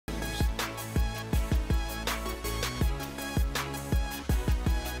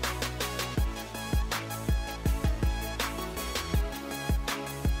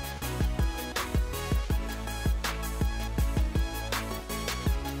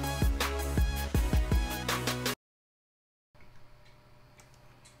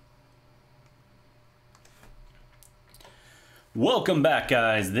Welcome back,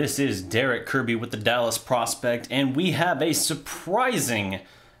 guys. This is Darreck Kirby with the Dallas Prospect, and we have a surprising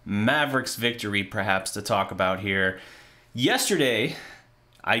Mavericks victory, perhaps, to talk about here. Yesterday,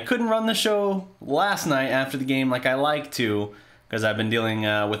 I couldn't run the show last night after the game like I like to, because I've been dealing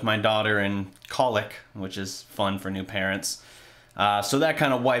with my daughter and colic, which is fun for new parents. So that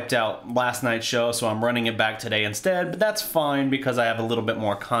kind of wiped out last night's show, so I'm running it back today instead, but that's fine because I have a little bit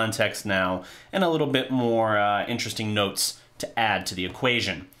more context now and a little bit more interesting notes to add to the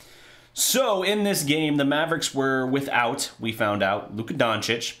equation. So in this game, the Mavericks were without, we found out, Luka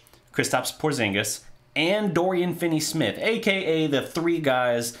Doncic, Kristaps Porzingis, and Dorian Finney-Smith, aka the three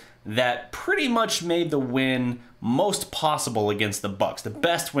guys that pretty much made the win most possible against the Bucks. The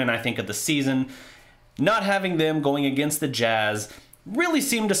best win, I think, of the season. Not having them going against the Jazz really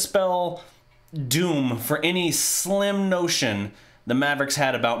seemed to spell doom for any slim notion the Mavericks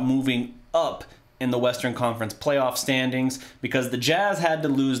had about moving up in the Western Conference playoff standings, because the Jazz had to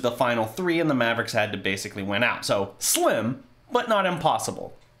lose the final three and the Mavericks had to basically win out. So slim, but not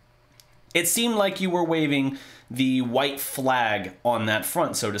impossible. It seemed like you were waving the white flag on that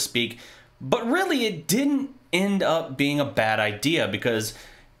front, so to speak, but really it didn't end up being a bad idea, because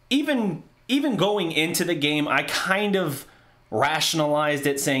even going into the game, I kind of rationalized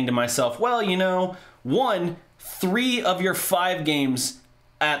it, saying to myself, well, you know, 3 of your 5 games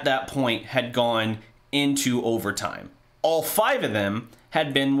at that point had gone into overtime. All 5 of them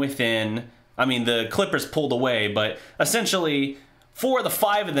had been within, I mean, the Clippers pulled away, but essentially 4 of the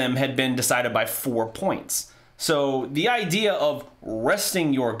 5 of them had been decided by 4 points. So the idea of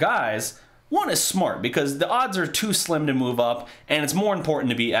resting your guys, one, is smart because the odds are too slim to move up, and it's more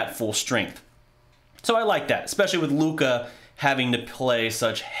important to be at full strength. So I like that, especially with Luka having to play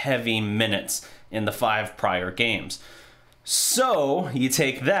such heavy minutes in the 5 prior games. So you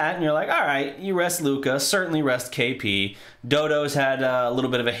take that and you're like, all right, you rest Luka, certainly rest KP. Dodo's had a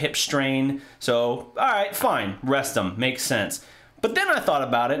little bit of a hip strain, so all right, fine, rest him, makes sense. But then I thought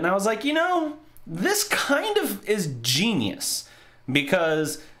about it and I was like, you know, this kind of is genius,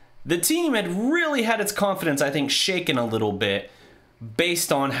 because the team had really had its confidence, I think, shaken a little bit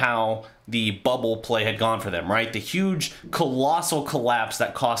based on how the bubble play had gone for them, right? The huge, colossal collapse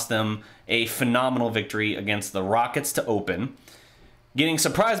that cost them a phenomenal victory against the Rockets to open. Getting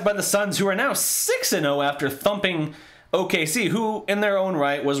surprised by the Suns, who are now 6-0 after thumping OKC, who in their own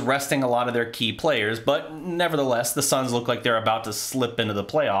right was resting a lot of their key players, but nevertheless, the Suns look like they're about to slip into the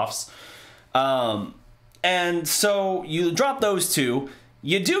playoffs. And so you drop those 2.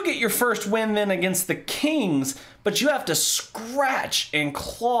 You do get your first win then against the Kings, but you have to scratch and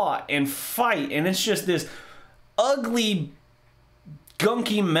claw and fight, and it's just this ugly,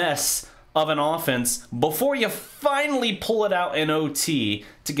 gunky mess of an offense before you finally pull it out in OT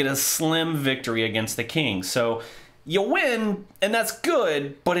to get a slim victory against the Kings. So you win, and that's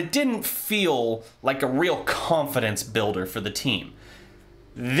good, but it didn't feel like a real confidence builder for the team.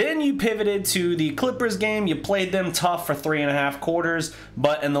 Then you pivoted to the Clippers game. You played them tough for 3.5 quarters,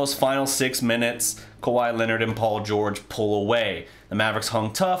 but in those final 6 minutes, Kawhi Leonard and Paul George pull away. The Mavericks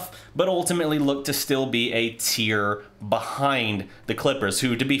hung tough, but ultimately looked to still be a tier behind the Clippers,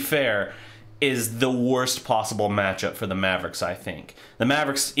 who, to be fair, is the worst possible matchup for the Mavericks, I think. The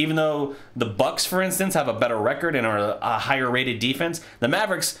Mavericks, even though the Bucks, for instance, have a better record and are a higher rated defense, the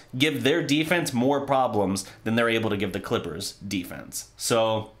Mavericks give their defense more problems than they're able to give the Clippers defense.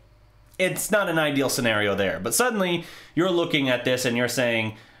 So it's not an ideal scenario there. But suddenly you're looking at this and you're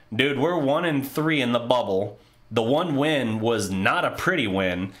saying, dude, we're 1-3 in the bubble. The one win was not a pretty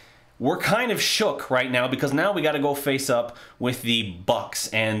win. We're kind of shook right now because now we got to go face up with the Bucks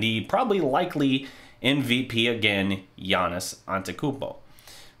and the probably likely MVP again, Giannis Antetokounmpo.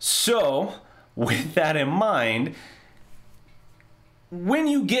 So, with that in mind, when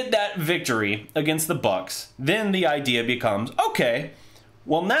you get that victory against the Bucks, then the idea becomes, okay,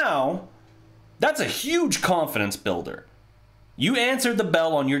 well now, that's a huge confidence builder. You answered the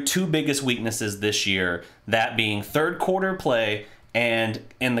bell on your 2 biggest weaknesses this year, that being third quarter play and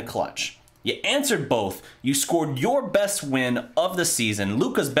in the clutch. You answered both. You scored your best win of the season,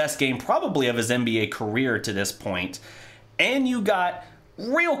 Luka's best game probably of his NBA career to this point, and you got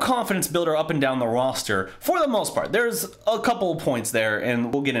real confidence builder up and down the roster for the most part. There's a couple of points there,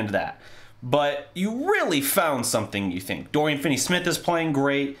 and we'll get into that. But you really found something, you think. Dorian Finney-Smith is playing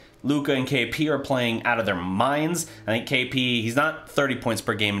great. Luka and KP are playing out of their minds. I think KP, he's not 30 points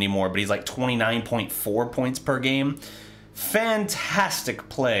per game anymore, but he's like 29.4 points per game. Fantastic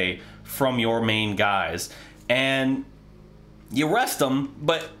play from your main guys, and you rest them,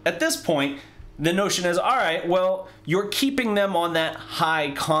 but at this point the notion is, all right, well, you're keeping them on that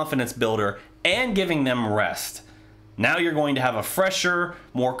high confidence builder and giving them rest. Now you're going to have a fresher,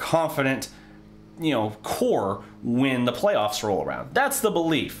 more confident, core when the playoffs roll around. That's the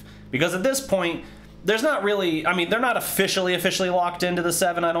belief. Because at this point, there's not really, they're not officially locked into the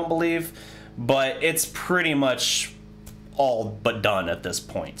 7, I don't believe, but it's pretty much all but done at this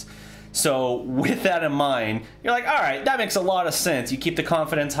point. So with that in mind, you're like, all right, that makes a lot of sense. You keep the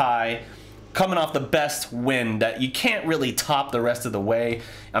confidence high, coming off the best win that you can't really top the rest of the way.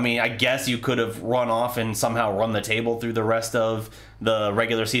 I guess you could have run off and somehow run the table through the rest of the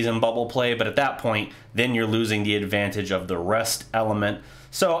regular season bubble play, but at that point, then you're losing the advantage of the rest element.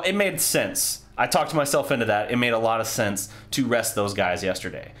 So it made sense. I talked myself into that. It made a lot of sense to rest those guys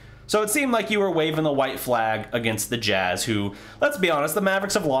yesterday. So it seemed like you were waving the white flag against the Jazz, who, let's be honest, the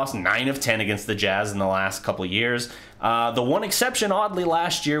Mavericks have lost 9 of 10 against the Jazz in the last couple of years. The one exception, oddly,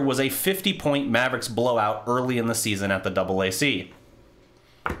 last year was a 50-point Mavericks blowout early in the season at the AAC.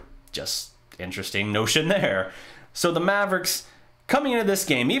 Just interesting notion there. So the Mavericks, coming into this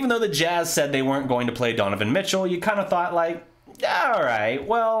game, even though the Jazz said they weren't going to play Donovan Mitchell, you kind of thought like, all right,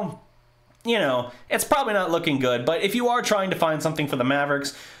 well, it's probably not looking good, but if you are trying to find something for the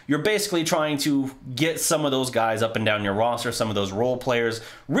Mavericks, you're basically trying to get some of those guys up and down your roster, some of those role players,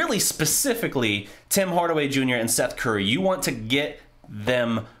 really specifically Tim Hardaway Jr. and Seth Curry. You want to get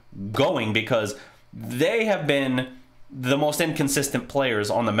them going because they have been the most inconsistent players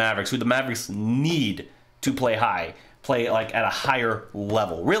on the Mavericks, who the Mavericks need to play high, play like at a higher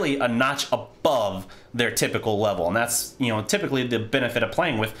level, really a notch above their typical level. And that's, typically the benefit of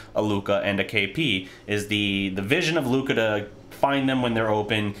playing with a Luka and a KP is the vision of Luka to find them when they're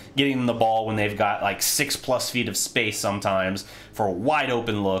open, getting them the ball when they've got like 6+ feet of space sometimes for wide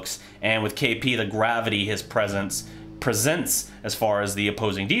open looks, and with KP, the gravity his presence presents as far as the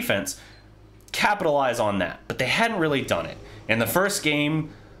opposing defense, capitalize on that. But they hadn't really done it. In the first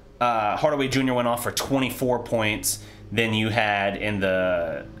game, Hardaway Jr. went off for 24 points. Then you had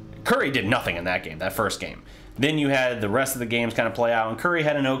Curry did nothing in that game, that first game. Then you had the rest of the games kind of play out, and Curry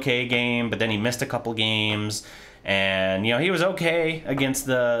had an okay game, but then he missed a couple games. And he was okay against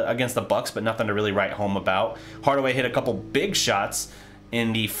the Bucks, but nothing to really write home about. Hardaway hit a couple big shots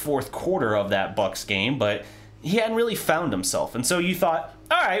in the fourth quarter of that Bucks game, but he hadn't really found himself. And so you thought,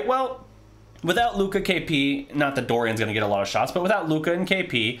 all right, well, without Luka, KP, not that Dorian's going to get a lot of shots, but without Luka and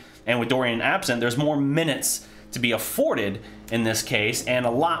KP, and with Dorian absent, there's more minutes to be afforded in this case, and a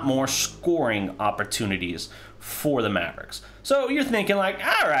lot more scoring opportunities for the Mavericks. So you're thinking like,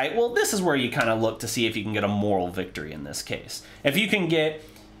 all right, well, this is where you kind of look to see if you can get a moral victory in this case. If you can get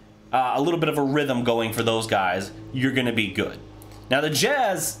a little bit of a rhythm going for those guys, you're going to be good. Now the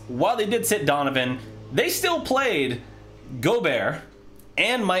Jazz, while they did sit Donovan, they still played Gobert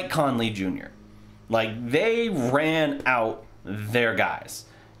and Mike Conley Jr. Like, they ran out their guys.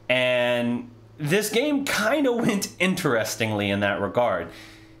 And this game kind of went interestingly in that regard.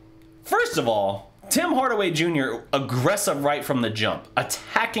 First of all, Tim Hardaway Jr., aggressive right from the jump,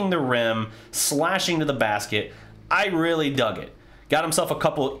 attacking the rim, slashing to the basket. I really dug it. Got himself a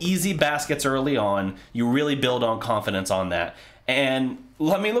couple easy baskets early on. You really build on confidence on that. And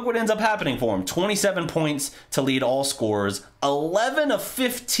look what ends up happening for him. 27 points to lead all scorers, 11 of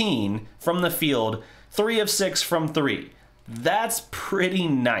 15 from the field, 3 of 6 from 3. That's pretty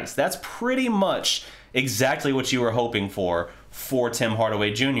nice. That's pretty much exactly what you were hoping for Tim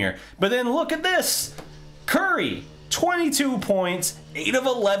Hardaway Jr. But then look at this. Curry, 22 points, 8 of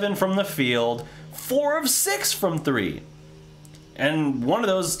 11 from the field, 4 of 6 from 3. And one of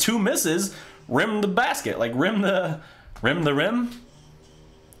those 2 misses rimmed the basket, like rim the rim?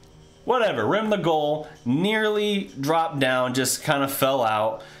 Whatever, rim the goal, nearly dropped down, just kind of fell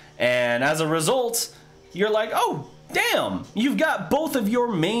out. And as a result, you're like, oh, damn, you've got both of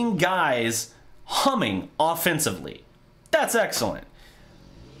your main guys humming offensively. That's excellent.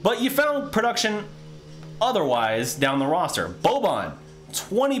 But you found production otherwise down the roster. Boban,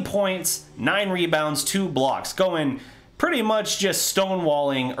 20 points, 9 rebounds, 2 blocks, going pretty much just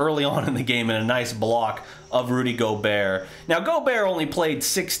stonewalling early on in the game in a nice block of Rudy Gobert. Now, Gobert only played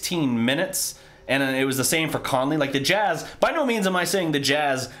 16 minutes, and it was the same for Conley. Like, the Jazz, by no means am I saying the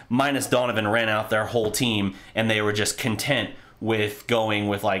Jazz minus Donovan ran out their whole team and they were just content with going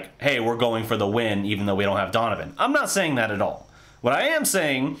with like, hey, we're going for the win even though we don't have Donovan. I'm not saying that at all. What I am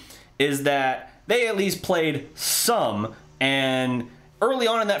saying is that they at least played some, and early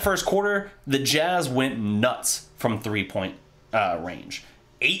on in that first quarter, the Jazz went nuts from three-point range.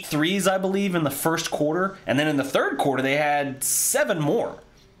 8 threes, I believe, in the first quarter, and then in the third quarter, they had 7 more.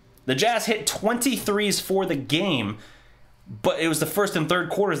 The Jazz hit 20 threes for the game, but it was the first and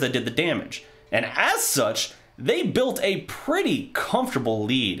third quarters that did the damage. And as such, they built a pretty comfortable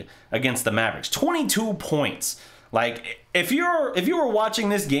lead against the Mavericks. 22 points Like, if you were watching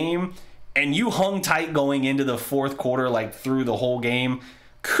this game and you hung tight going into the fourth quarter, like through the whole game,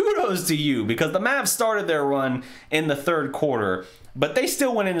 kudos to you, because the Mavs started their run in the third quarter, but they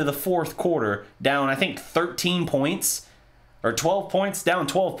still went into the fourth quarter down, I think, 13 points or 12 points, down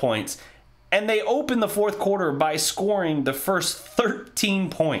 12 points. And they opened the fourth quarter by scoring the first 13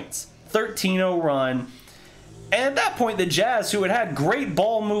 points. 13-0 run. And at that point, the Jazz, who had great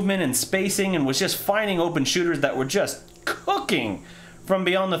ball movement and spacing and was just finding open shooters that were just cooking from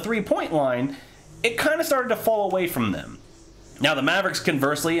beyond the three-point line, it kind of started to fall away from them. Now, the Mavericks,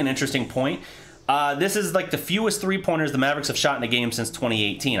 conversely, an interesting point. This is like the fewest three-pointers the Mavericks have shot in a game since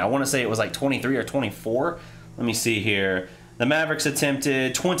 2018. I want to say it was like 23 or 24. Let me see here. The Mavericks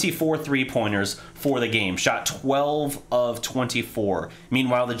attempted 24 three-pointers for the game, shot 12 of 24.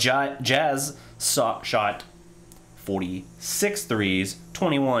 Meanwhile, the Jazz shot 46 threes,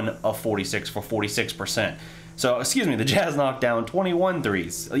 21 of 46 for 46%. So, excuse me, the Jazz knocked down 21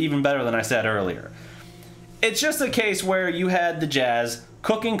 threes, even better than I said earlier. It's just a case where you had the Jazz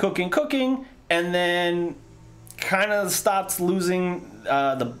cooking, and then kind of stopped losing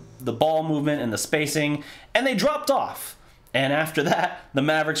the ball movement and the spacing, and they dropped off. And after that, the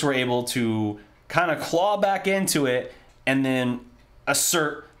Mavericks were able to kind of claw back into it and then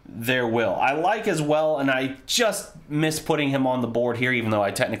assert their will. I like as well, and I just miss putting him on the board here, even though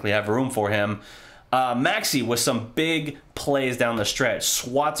I technically have room for him. Maxey with some big plays down the stretch.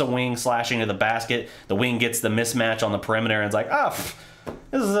 Swats a wing, slashing to the basket. The wing gets the mismatch on the perimeter and it's like,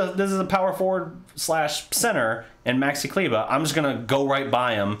 this is a power forward slash center and Maxey Kleber. I'm just going to go right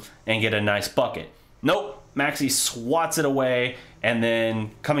by him and get a nice bucket. Nope. Maxey swats it away, and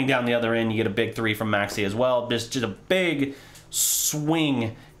then coming down the other end, you get a big three from Maxey as well. There's just a big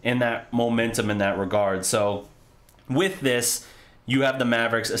swing in that momentum in that regard. So with this, you have the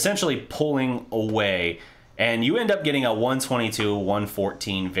Mavericks essentially pulling away, and you end up getting a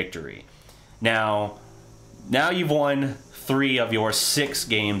 122-114 victory. Now you've won 3 of your 6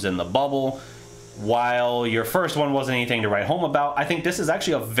 games in the bubble. While your first one wasn't anything to write home about, I think this is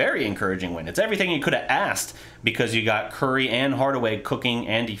actually a very encouraging win. It's everything you could have asked, because you got Curry and Hardaway cooking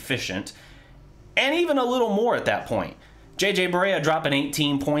and efficient, and even a little more at that point. JJ Barea dropping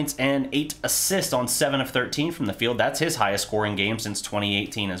 18 points and 8 assists on 7 of 13 from the field. That's his highest scoring game since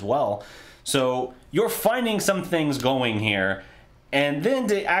 2018 as well. So you're finding some things going here. And then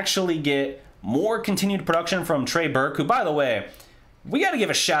to actually get more continued production from Trey Burke, who, by the way, we got to give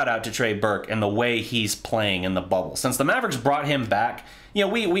a shout out to Trey Burke and the way he's playing in the bubble. Since the Mavericks brought him back, you know,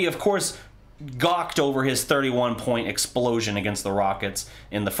 we of course gawked over his 31-point explosion against the Rockets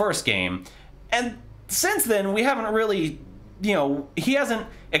in the first game. And since then, we haven't really, you know, he hasn't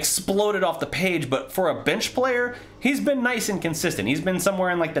exploded off the page, but for a bench player, he's been nice and consistent. He's been somewhere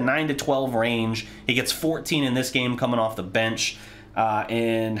in like the 9 to 12 range. He gets 14 in this game coming off the bench.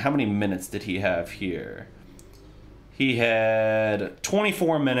 And how many minutes did he have here? He had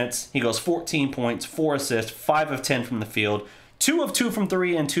 24 minutes. He goes 14 points, 4 assists, 5 of 10 from the field, 2 of 2 from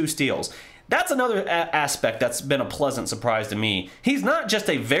 3, and 2 steals. That's another aspect that's been a pleasant surprise to me. He's not just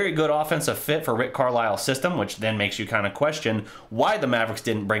a very good offensive fit for Rick Carlisle's system, which then makes you kind of question why the Mavericks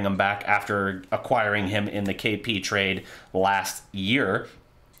didn't bring him back after acquiring him in the KP trade last year.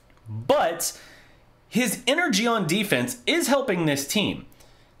 But his energy on defense is helping this team.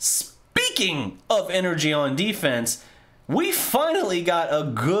 Speaking of energy on defense, we finally got a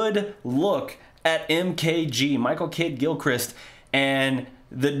good look at MKG, Michael Kidd-Gilchrist, and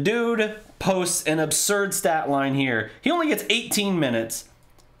the dude posts an absurd stat line here. He only gets 18 minutes,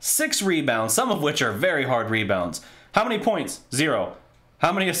 6 rebounds, some of which are very hard rebounds. How many points? 0.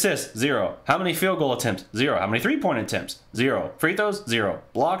 How many assists? 0. How many field goal attempts? 0. How many three-point attempts? 0. Free throws? 0.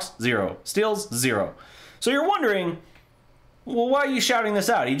 Blocks? 0. Steals? 0. So you're wondering, well, why are you shouting this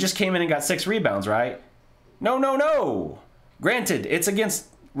out? He just came in and got 6 rebounds, right? No. Granted, it's against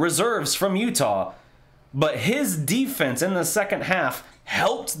reserves from Utah, but his defense in the second half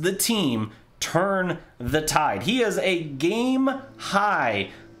helped the team turn the tide. He is a game-high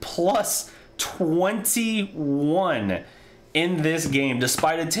plus 21 in this game,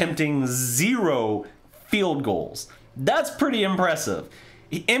 despite attempting 0 field goals. That's pretty impressive.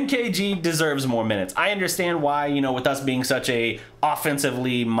 MKG deserves more minutes. I understand why, you know, with us being such a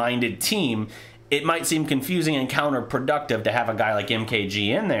offensively minded team, it might seem confusing and counterproductive to have a guy like MKG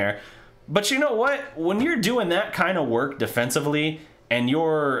in there. But you know what? When you're doing that kind of work defensively and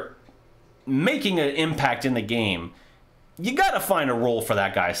you're making an impact in the game, you got to find a role for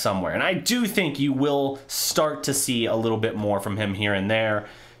that guy somewhere. And I do think you will start to see a little bit more from him here and there.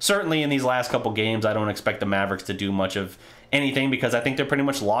 Certainly in these last couple games, I don't expect the Mavericks to do much of anything because I think they're pretty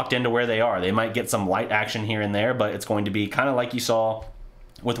much locked into where they are. They might get some light action here and there, but it's going to be kind of like you saw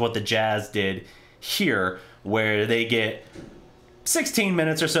with what the Jazz did here, where they get 16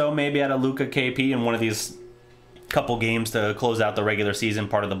 minutes or so maybe out of Luka KP in one of these couple games to close out the regular season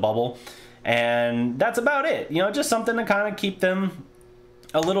part of the bubble. And that's about it. You know, just something to kind of keep them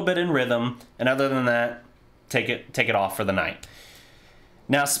a little bit in rhythm. And other than that, take it off for the night.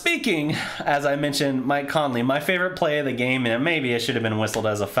 Now, speaking, as I mentioned, Mike Conley, my favorite play of the game, and maybe it should have been whistled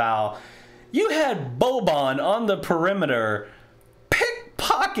as a foul. You had Boban on the perimeter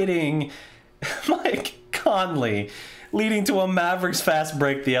pickpocketing Mike Conley, leading to a Mavericks fast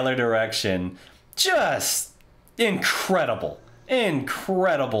break the other direction. Just incredible.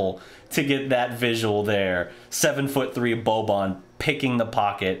 Incredible to get that visual there. 7'3" Boban picking the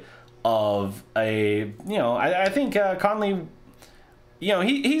pocket of a, I think Conley,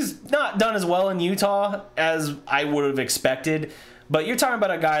 he's not done as well in Utah as I would have expected, but you're talking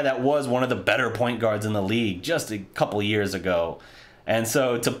about a guy that was one of the better point guards in the league just a couple years ago. And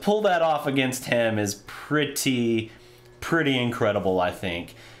so to pull that off against him is pretty incredible, I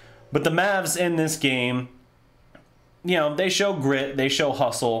think. But the Mavs in this game, they show grit, they show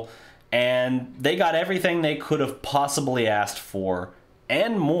hustle, and they got everything they could have possibly asked for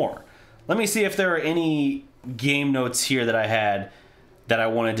and more. Let me see if there are any game notes here that I had that I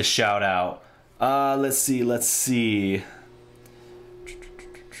wanted to shout out. Let's see.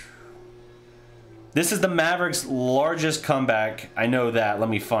 This is the Mavericks' largest comeback. I know that. Let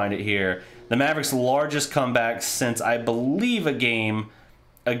me find it here. The Mavericks' largest comeback since, I believe, a game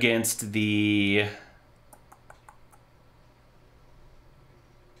against the...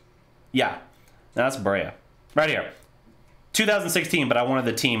 Yeah, that's Barea. Right here. 2016, but I wanted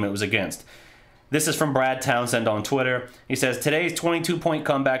the team it was against. This is from Brad Townsend on Twitter. He says, today's 22-point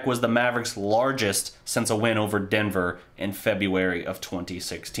comeback was the Mavericks' largest since a win over Denver in February of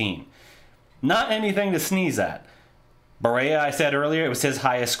 2016. Not anything to sneeze at. Barea, I said earlier, it was his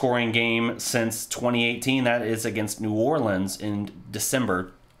highest scoring game since 2018. That is against New Orleans in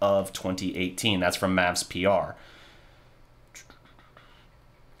December of 2018. That's from Mavs PR.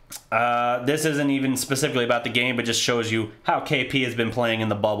 This isn't even specifically about the game, but just shows you how KP has been playing in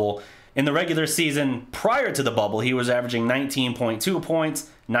the bubble. In the regular season prior to the bubble, he was averaging 19.2 points,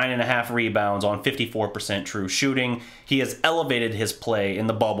 9.5 rebounds on 54% true shooting. He has elevated his play in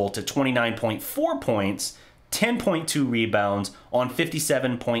the bubble to 29.4 points, 10.2 rebounds on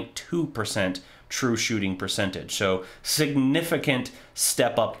 57.2% true shooting percentage. So significant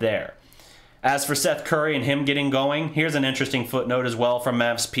step up there. As for Seth Curry and him getting going, here's an interesting footnote as well from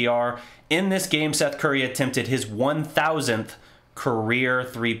Mavs PR. In this game, Seth Curry attempted his 1,000th career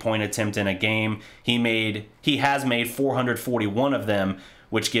three-point attempt in a game. He has made 441 of them,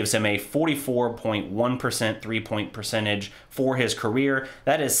 which gives him a 44.1% three-point percentage for his career.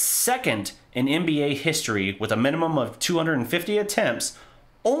 That is second in NBA history with a minimum of 250 attempts,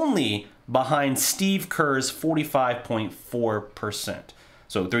 only behind Steve Kerr's 45.4%.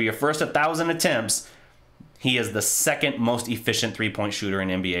 So through your first 1,000 attempts, he is the second most efficient three-point shooter in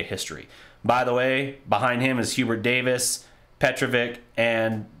NBA history. By the way, behind him is Hubert Davis, Petrovic,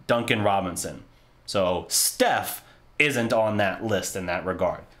 and Duncan Robinson. So Steph isn't on that list in that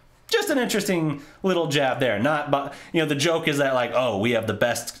regard. Just an interesting little jab there. But the joke is that like, oh, we have the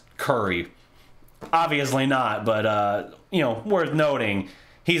best Curry. Obviously not, but worth noting.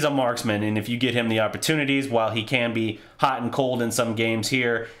 He's a marksman, and if you get him the opportunities, while he can be hot and cold in some games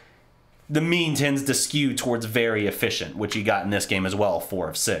here, the mean tends to skew towards very efficient, which he got in this game as well, 4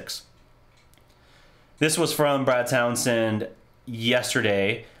 of 6. This was from Brad Townsend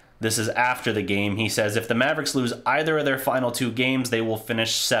yesterday. This is after the game. He says, if the Mavericks lose either of their final 2 games, they will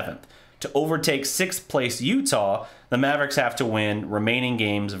finish 7th. To overtake 6th place Utah, the Mavericks have to win remaining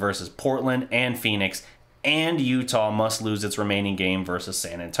games versus Portland and Phoenix, and Utah must lose its remaining game versus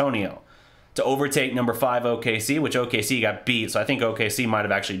San Antonio. To overtake number 5 OKC, which OKC got beat, so I think OKC might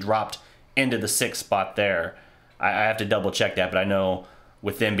have actually dropped into the 6th spot there. I have to double check that, but I know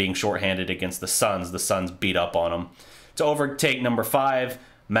with them being shorthanded against the Suns beat up on them. To overtake number 5,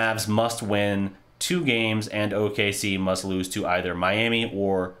 Mavs must win 2 games, and OKC must lose to either Miami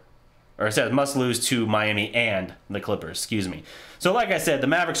must lose to Miami and the Clippers, excuse me. So like I said, the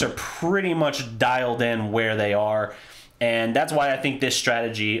Mavericks are pretty much dialed in where they are, and that's why I think this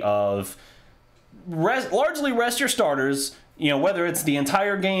strategy of largely rest your starters, whether it's the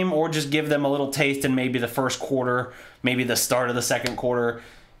entire game or just give them a little taste in maybe the first quarter, maybe the start of the second quarter,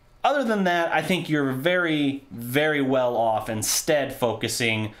 Other than that, I think you're very, very well off instead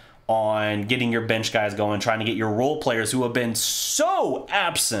focusing on getting your bench guys going, trying to get your role players who have been so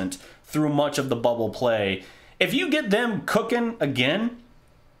absent through much of the bubble play. If you get them cooking again,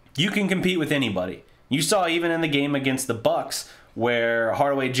 you can compete with anybody. You saw even in the game against the Bucks where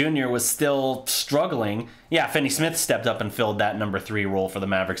Hardaway Jr. was still struggling. Yeah, Finney Smith stepped up and filled that number 3 role for the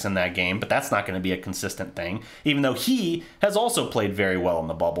Mavericks in that game, but that's not going to be a consistent thing, even though he has also played very well in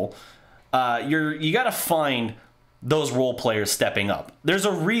the bubble. You got to find those role players stepping up. There's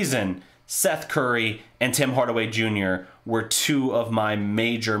a reason Seth Curry and Tim Hardaway Jr. were 2 of my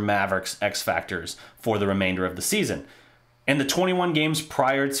major Mavericks X factors for the remainder of the season. In the 21 games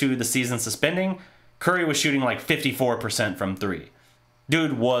prior to the season suspending, Curry was shooting like 54% from 3.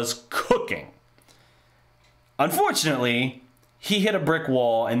 Dude was cooking. Unfortunately, he hit a brick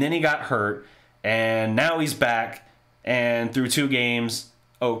wall and then he got hurt, and now he's back and through 2 games,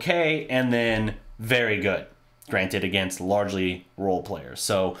 okay, and then very good. Granted, against largely role players.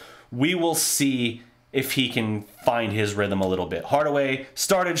 So we will see if he can find his rhythm a little bit. Hardaway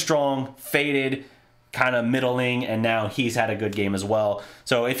started strong, faded, kind of middling, and now he's had a good game as well.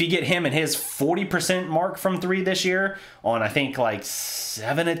 So if you get him and his 40% mark from 3 this year on, I think, like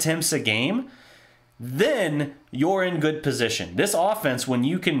 7 attempts a game, then you're in good position. This offense, when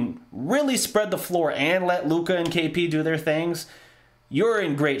you can really spread the floor and let Luka and KP do their things, you're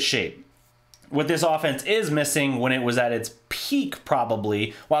in great shape. What this offense is missing when it was at its peak,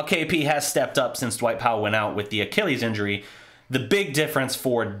 probably, while KP has stepped up since Dwight Powell went out with the Achilles injury, the big difference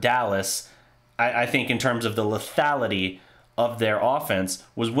for Dallas, I think, in terms of the lethality of their offense,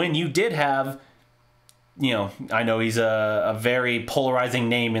 was when you did have, I know he's a very polarizing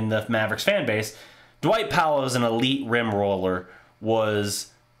name in the Mavericks fan base. Dwight Powell as an elite rim roller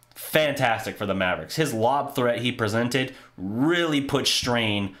was fantastic for the Mavericks. His lob threat he presented really put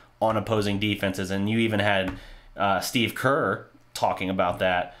strain on opposing defenses, and you even had Steve Kerr talking about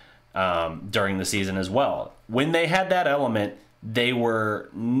that during the season as well. When they had that element, they were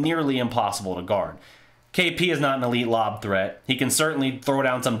nearly impossible to guard. KP is not an elite lob threat. He can certainly throw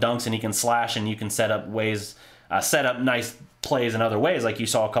down some dunks and he can slash, and you can set up nice plays in other ways, like you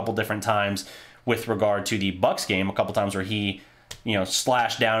saw a couple different times with regard to the Bucks game, a couple times where he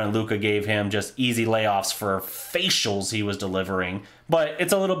slashed down and Luka gave him just easy layoffs for facials he was delivering. But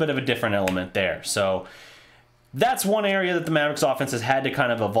it's a little bit of a different element there. So that's one area that the Mavericks offense has had to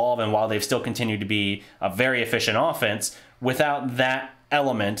kind of evolve, and while they've still continued to be a very efficient offense, without that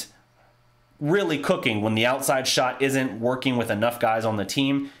element really cooking, when the outside shot isn't working with enough guys on the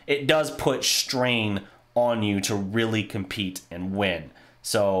team, it does put strain on you to really compete and win.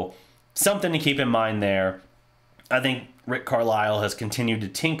 So something to keep in mind there. I think Rick Carlisle has continued to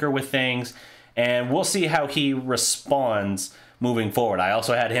tinker with things, and we'll see how he responds moving forward. I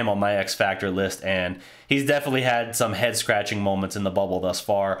also had him on my X Factor list, and he's definitely had some head-scratching moments in the bubble thus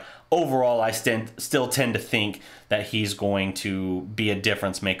far. Overall, I still tend to think that he's going to be a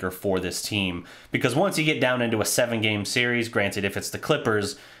difference maker for this team, because once you get down into a 7-game series, granted, if it's the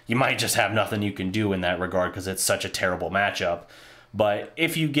Clippers, you might just have nothing you can do in that regard because it's such a terrible matchup. But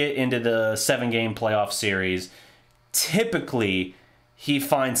if you get into the 7-game playoff series, typically he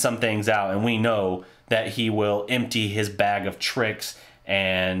finds some things out, and we know that he will empty his bag of tricks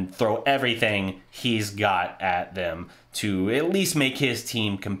and throw everything he's got at them to at least make his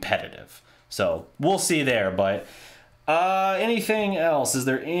team competitive. So we'll see there. But anything else? Is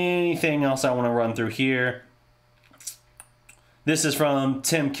there anything else I want to run through here? This is from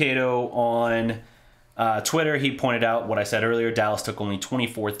Tim Cato on Twitter. He pointed out what I said earlier. Dallas took only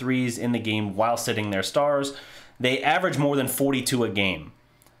 24 threes in the game while sitting their stars. They average more than 42 a game.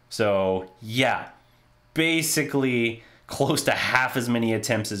 So, yeah, basically close to half as many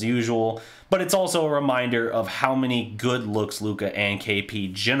attempts as usual. But it's also a reminder of how many good looks Luka and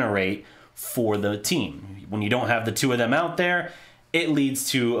KP generate for the team. When you don't have the 2 of them out there, it leads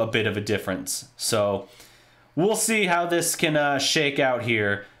to a bit of a difference. So we'll see how this can shake out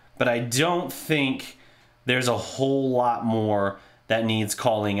here. But I don't think there's a whole lot more that needs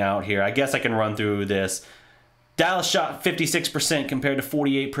calling out here. I guess I can run through this. Dallas shot 56% compared to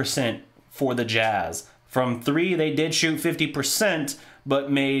 48% for the Jazz. From 3, they did shoot 50%,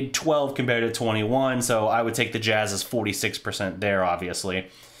 but made 12 compared to 21, so I would take the Jazz's 46% there, obviously.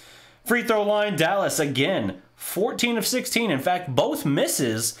 Free throw line, Dallas, again, 14 of 16. In fact, both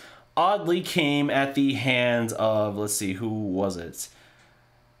misses oddly came at the hands of, let's see, who was it?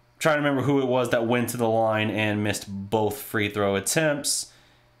 I'm trying to remember who it was that went to the line and missed both free throw attempts.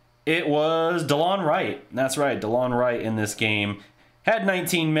 It was DeLon Wright. That's right, DeLon Wright in this game. Had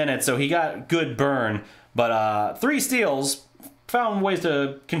 19 minutes, so he got good burn. But 3 steals, found ways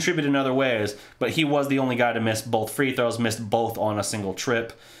to contribute in other ways, but he was the only guy to miss both free throws, missed both on a single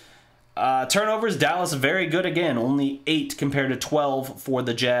trip. Turnovers, Dallas very good again, only 8 compared to 12 for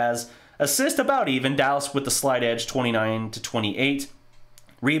the Jazz. Assist about even, Dallas with the slight edge, 29-28.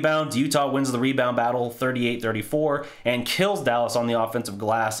 Rebounds, Utah wins the rebound battle, 38-34, and kills Dallas on the offensive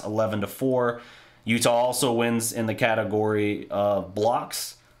glass, 11-4. Utah also wins in the category of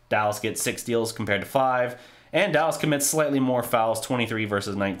blocks. Dallas gets 6 steals compared to 5, and Dallas commits slightly more fouls, 23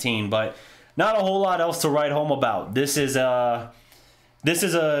 versus 19, but not a whole lot else to write home about. This is a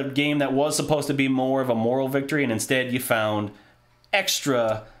game that was supposed to be more of a moral victory, and instead you found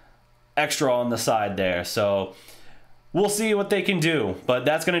extra on the side there. So we'll see what they can do. But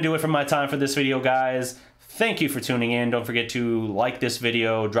that's going to do it for my time for this video, guys. Thank you for tuning in. Don't forget to like this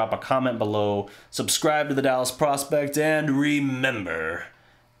video, drop a comment below, subscribe to the Dallas Prospect, and remember,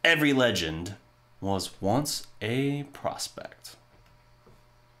 every legend was once a prospect.